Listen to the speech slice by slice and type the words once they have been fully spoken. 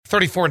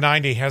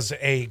3490 has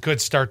a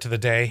good start to the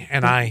day,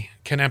 and I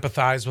can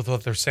empathize with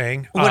what they're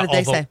saying. What did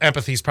they say?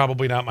 Empathy is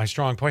probably not my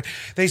strong point.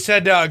 They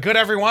said, good,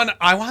 everyone.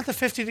 I want the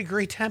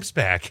 50-degree temps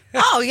back.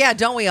 Oh, yeah.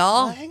 Don't we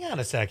all? Hang on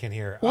a second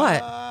here.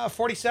 What?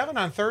 47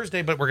 on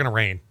Thursday, but we're going to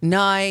rain.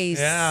 Nice.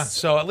 Yeah,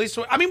 so at least,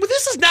 but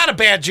this is not a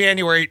bad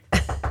January.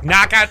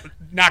 Knock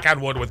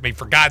on wood with me,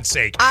 for God's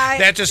sake.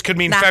 That just could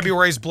mean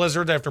February's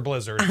blizzard after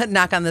blizzard.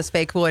 Knock on this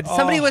fake wood.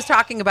 Somebody was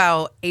talking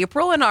about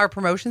April in our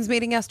promotions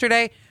meeting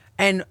yesterday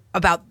and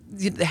about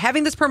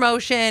having this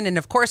promotion. And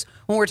of course,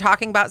 when we're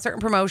talking about certain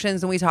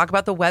promotions and we talk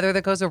about the weather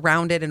that goes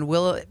around it and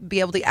will it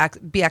be able to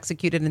be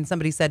executed. And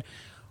somebody said,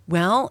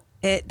 well,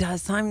 it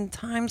does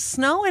sometimes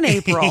snow in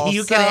April.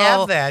 You can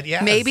have that,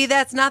 yes. Maybe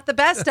that's not the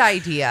best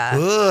idea.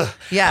 Ugh.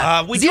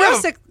 Yeah. We do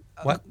have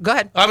What? Go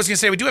ahead. I was going to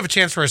say, we do have a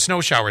chance for a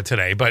snow shower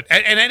today,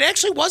 and it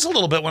actually was a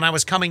little bit when I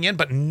was coming in,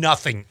 but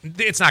nothing.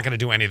 It's not going to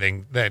do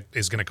anything that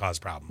is going to cause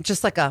problems.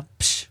 Just like a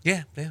psh.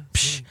 Yeah.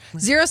 Psh.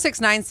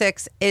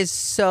 0696 is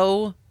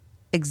so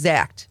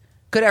exact.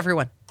 Good,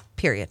 everyone.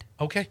 Period.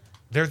 Okay.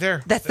 They're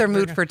there. That's their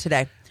mood for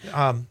today.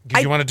 Do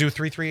you want to do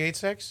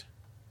 3386?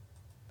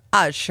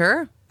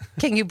 Sure.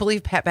 Can you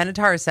believe Pat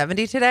Benatar is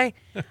 70 today?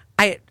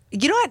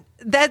 You know what?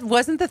 That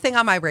wasn't the thing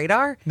on my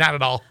radar. Not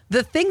at all.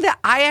 The thing that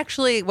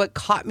what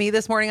caught me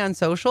this morning on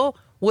social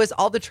was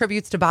all the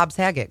tributes to Bob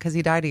Saget because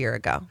he died a year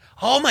ago.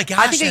 Oh my gosh.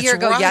 I think a year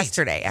ago right.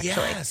 yesterday,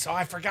 actually. Yes. Oh,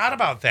 I forgot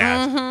about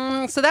that.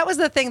 Mm-hmm. So that was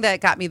the thing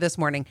that got me this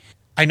morning.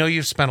 I know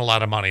you've spent a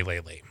lot of money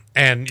lately.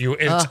 And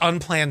it's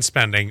unplanned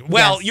spending.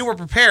 Well, yes. You were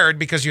prepared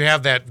because you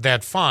have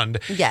that fund.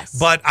 Yes.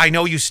 But I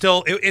know you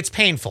still, it's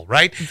painful,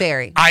 right?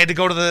 Very. I had to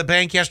go to the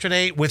bank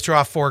yesterday,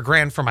 withdraw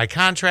 $4,000 from my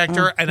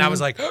contractor, and I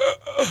was like,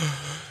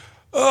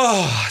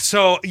 oh,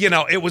 so,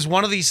 it was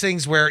one of these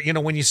things where,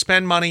 when you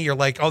spend money, you're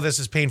like, oh, this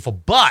is painful,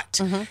 but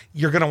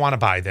you're going to want to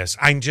buy this.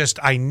 I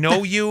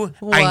know you.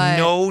 I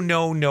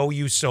know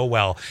you so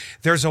well.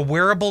 There's a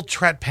wearable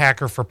Tret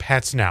Packer for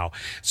pets now.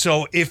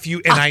 So if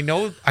you, and I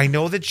know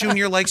that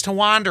Junior likes to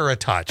wander a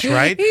touch,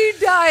 right? He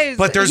does.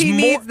 But he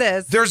needs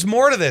this. There's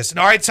more to this.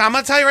 All right, so I'm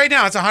going to tell you right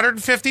now, it's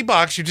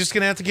 $150. You're just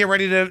going to have to get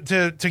ready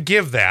to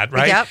give that,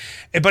 right? Yep.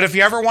 But if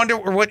you ever wonder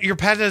what your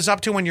pet is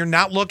up to when you're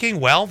not looking,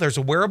 well, there's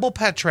a wearable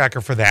pet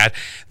tracker for that.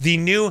 The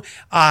new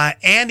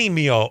Animo,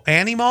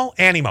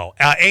 $150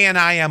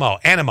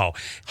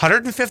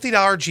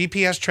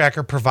 GPS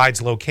tracker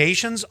provides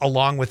locations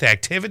along with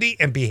activity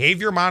and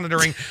behavior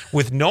monitoring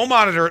with no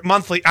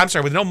monthly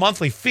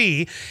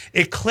fee.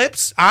 It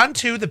clips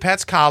onto the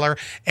pet's collar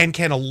and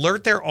can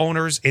alert their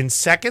owners in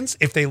seconds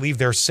if they leave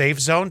their safe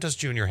zone. Does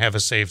Junior have a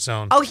safe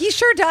zone? Oh, he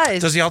sure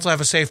does. Does he also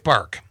have a safe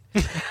bark?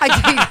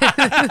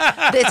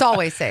 It's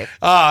always safe.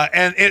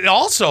 And it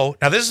also,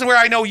 now this is where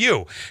I know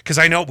you, because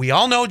we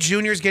all know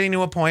Junior's getting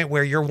to a point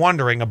where you're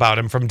wondering about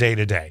him from day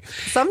to day.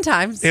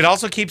 Sometimes. It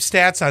also keeps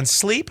stats on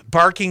sleep,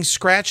 barking,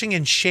 scratching,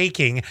 and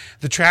shaking.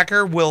 The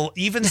tracker will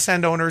even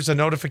send owners a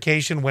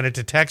notification when it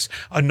detects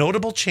a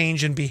notable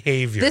change in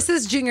behavior. This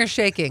is Junior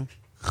shaking.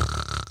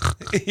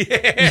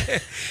 Yeah.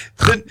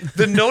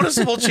 The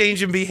noticeable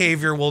change in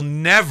behavior will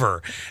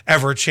never,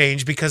 ever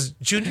change because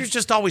Junior's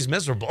just always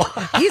miserable.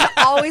 He's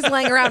always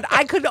laying around.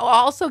 I could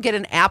also get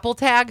an Apple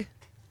tag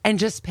and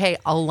just pay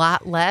a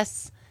lot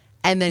less.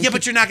 And then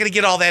but you're not going to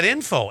get all that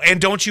info.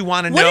 And don't you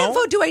want to know? What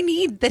info do I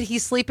need? That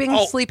he's sleeping?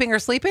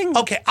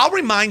 Okay, I'll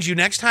remind you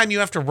next time you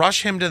have to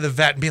rush him to the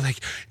vet and be like,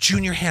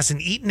 Junior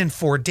hasn't eaten in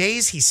 4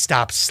 days. He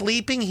stopped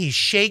sleeping. He's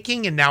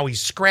shaking. And now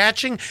he's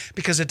scratching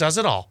because it does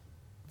it all.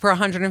 For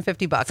 $150.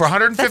 For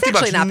 $150. That's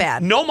actually not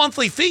bad. No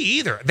monthly fee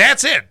either.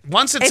 That's it.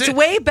 Once it's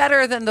way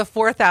better than the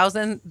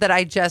 $4,000 that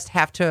I just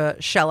have to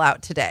shell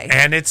out today.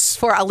 And it's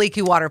for a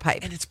leaky water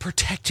pipe. And it's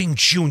protecting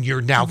Junior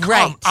now.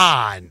 Come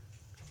on.